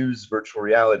can use virtual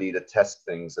reality to test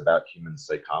things about human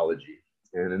psychology.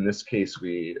 And in this case,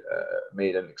 we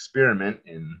made an experiment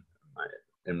in my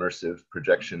immersive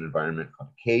projection environment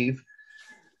called Cave.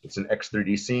 It's an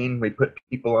X3D scene. We put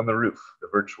people on the roof, the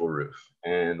virtual roof,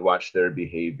 and watch their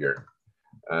behavior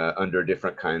under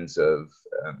different kinds of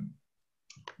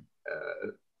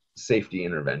safety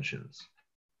interventions.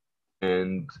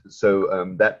 And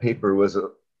so that paper was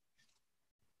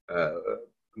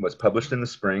published in the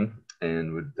spring,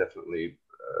 and would definitely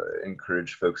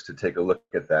encourage folks to take a look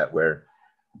at that, where,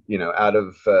 out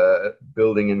of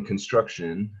building and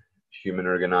construction, human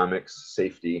ergonomics,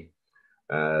 safety,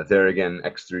 there again,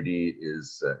 X3D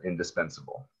is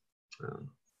indispensable.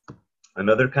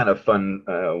 Another kind of fun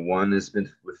one has been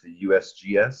with the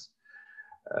USGS.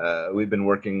 We've been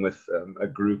working with a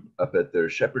group up at their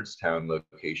Shepherdstown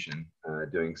location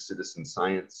doing citizen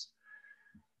science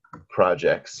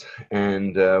projects.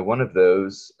 And one of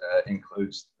those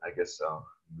includes, I guess I'll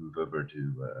move over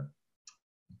to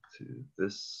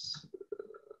this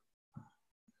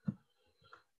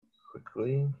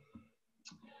quickly.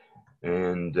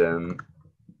 And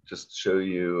just show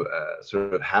you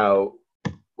sort of how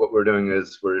what we're doing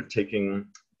is we're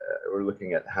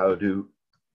looking at how do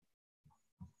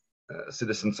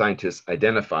citizen scientists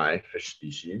identify fish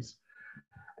species.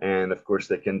 And of course,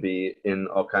 they can be in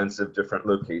all kinds of different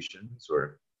locations,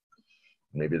 or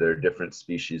maybe there are different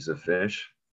species of fish.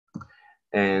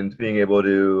 And being able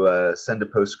to send a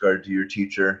postcard to your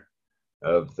teacher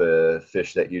of the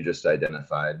fish that you just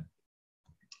identified.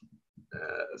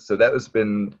 So that has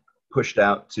been pushed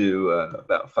out to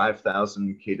about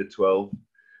 5,000 K-12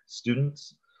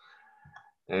 students.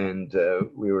 And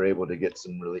we were able to get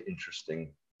some really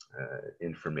interesting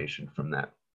information from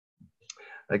that.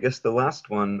 I guess the last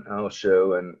one I'll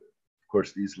show, and of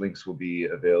course these links will be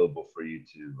available for you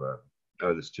to,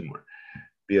 oh, there's two more,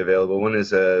 be available. One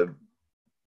is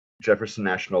Jefferson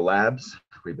National Labs.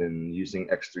 We've been using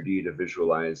X3D to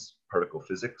visualize particle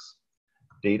physics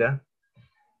data.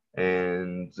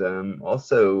 And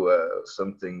also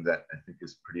something that I think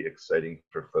is pretty exciting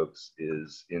for folks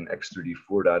is in X3D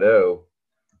 4.0, of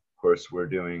course, we're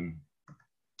doing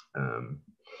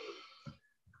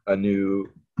a new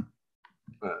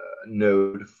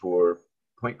node for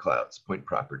point clouds, point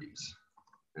properties.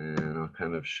 And I'll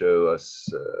kind of show us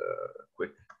a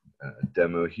quick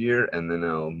demo here, and then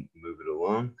I'll move it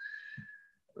along.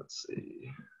 let's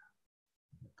see.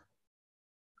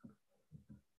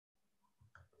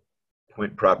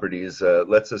 Point properties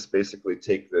lets us basically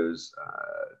take those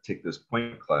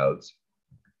point clouds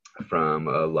from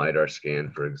a LiDAR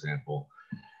scan, for example,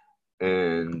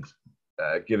 and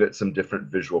give it some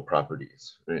different visual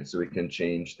properties, right? So we can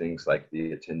change things like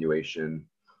the attenuation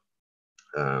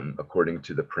according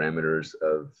to the parameters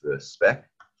of the spec,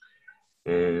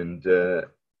 and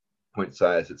point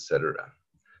size, etc.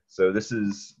 So this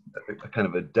is a kind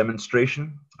of a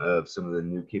demonstration of some of the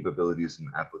new capabilities and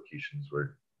applications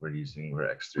we're using with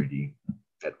X3D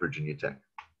at Virginia Tech.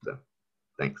 So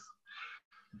thanks.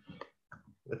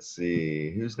 Let's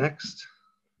see, who's next?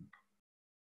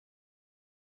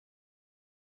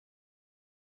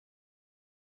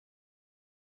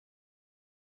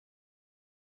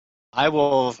 I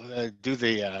will do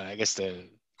the, I guess, the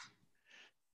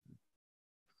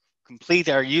complete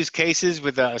our use cases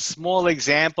with a small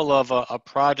example of a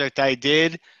project I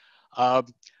did.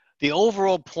 The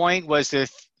overall point was to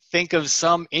think of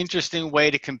some interesting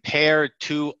way to compare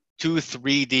two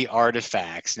 3D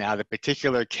artifacts. Now, the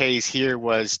particular case here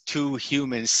was two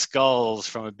human skulls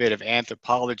from a bit of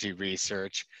anthropology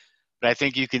research, but I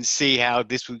think you can see how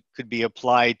this could be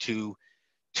applied to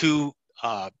two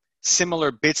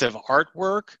similar bits of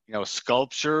artwork, you know,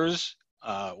 sculptures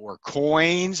or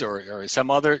coins or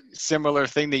some other similar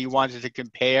thing that you wanted to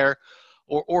compare,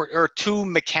 or two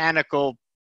mechanical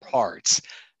parts.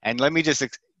 And let me just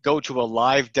go to a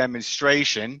live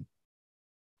demonstration.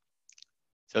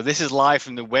 So this is live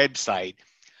from the website.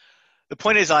 The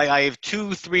point is I have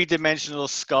two three-dimensional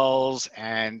skulls,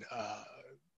 and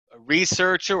a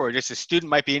researcher or just a student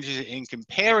might be interested in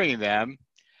comparing them,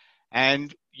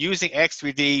 and using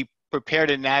X3D prepared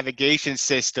a navigation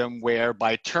system where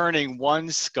by turning one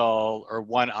skull or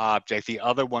one object, the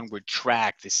other one would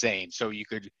track the same. So you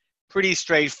could pretty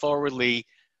straightforwardly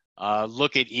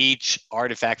look at each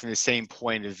artifact from the same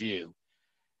point of view.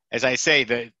 As I say,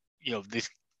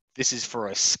 this is for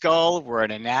a skull where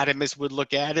an anatomist would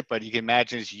look at it, but you can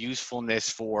imagine its usefulness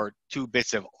for two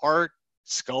bits of art,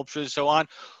 sculptures, so on,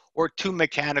 or two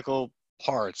mechanical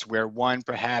parts where one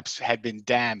perhaps had been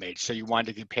damaged. So you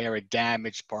wanted to compare a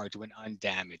damaged part to an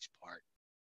undamaged part.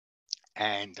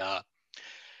 And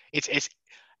it's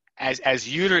as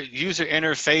user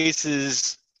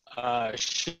interfaces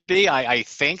should be, I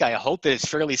hope that it's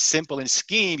fairly simple in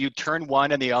scheme. You turn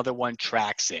one and the other one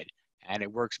tracks it. And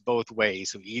it works both ways.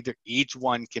 So each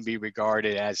one can be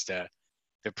regarded as the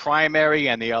primary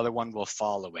and the other one will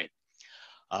follow it.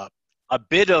 A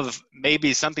bit of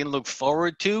maybe something to look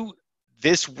forward to.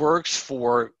 This works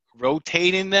for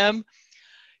rotating them.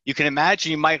 You can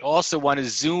imagine you might also want to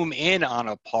zoom in on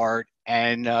a part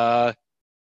and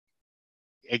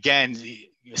again,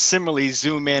 similarly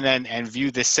zoom in and view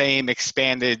the same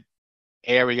expanded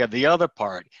area of the other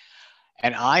part.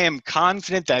 And I am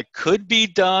confident that could be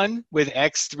done with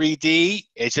X3D.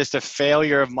 It's just a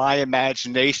failure of my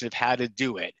imagination of how to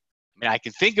do it. I mean, I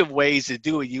can think of ways to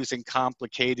do it using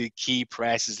complicated key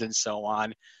presses and so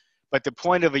on. But the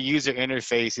point of a user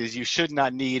interface is you should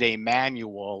not need a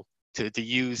manual to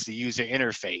use the user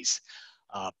interface.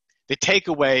 The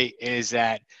takeaway is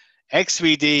that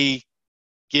X3D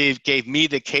gave me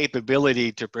the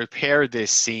capability to prepare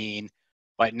this scene,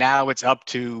 but now it's up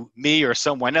to me or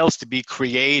someone else to be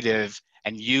creative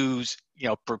and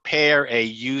prepare a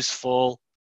useful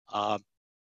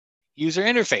user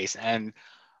interface. And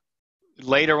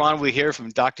later on, we hear from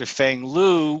Dr. Feng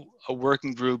Liu, a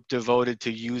working group devoted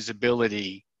to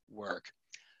usability work.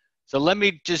 So let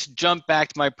me just jump back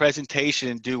to my presentation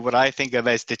and do what I think of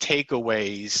as the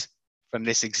takeaways from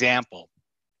this example.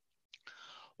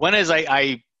 One is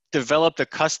I developed a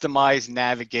customized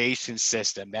navigation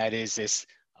system. That is this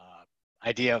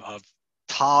idea of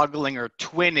toggling or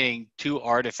twinning two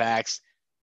artifacts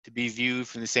to be viewed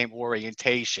from the same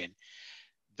orientation.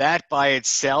 That by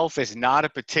itself is not a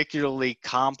particularly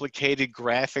complicated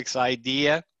graphics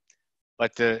idea,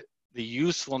 but the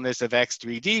usefulness of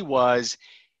X3D was,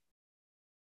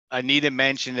 Anita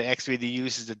mentioned that X3D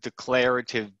uses a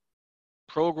declarative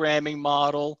programming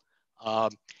model.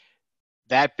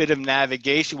 That bit of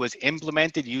navigation was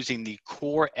implemented using the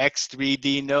core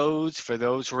X3D nodes. For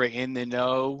those who are in the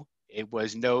know, it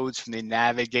was nodes from the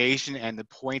navigation and the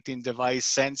pointing device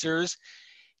sensors.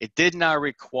 It did not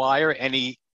require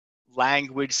any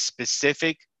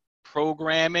language-specific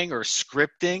programming or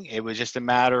scripting. It was just a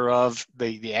matter of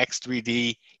the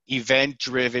X3D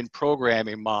event-driven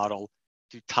programming model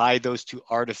to tie those two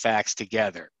artifacts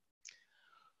together.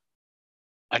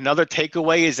 Another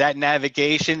takeaway is that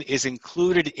navigation is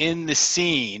included in the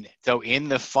scene, so in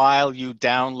the file you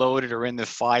downloaded or in the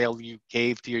file you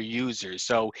gave to your users.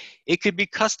 So it could be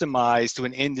customized to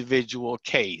an individual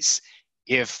case.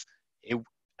 If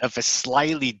a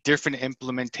slightly different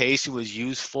implementation was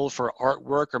useful for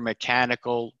artwork or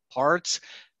mechanical parts,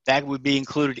 that would be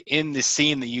included in the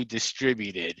scene that you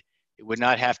distributed. It would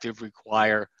not have to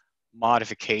require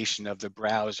modification of the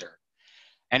browser.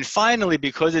 And finally,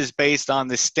 because it's based on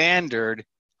the standard,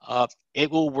 it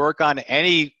will work on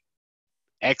any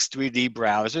X3D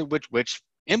browser which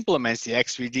implements the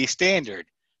X3D standard.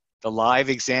 The live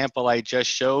example I just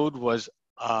showed was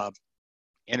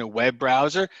in a web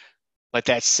browser, but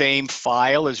that same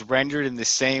file is rendered in the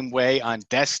same way on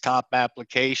desktop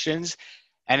applications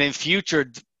and in future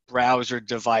browser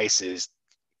devices,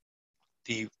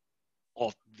 the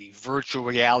virtual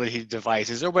reality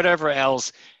devices or whatever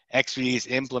else X3D is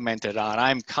implemented on.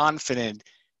 I'm confident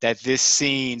that this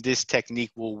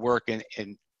technique will work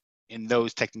in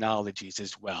those technologies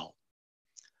as well.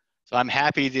 So I'm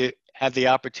happy to have the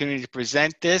opportunity to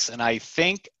present this, and I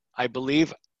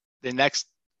believe the next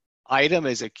item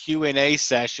is a Q&A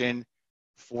session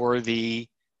for these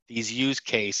use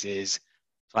cases.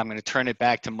 So I'm going to turn it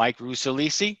back to Mike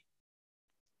Rusolisi.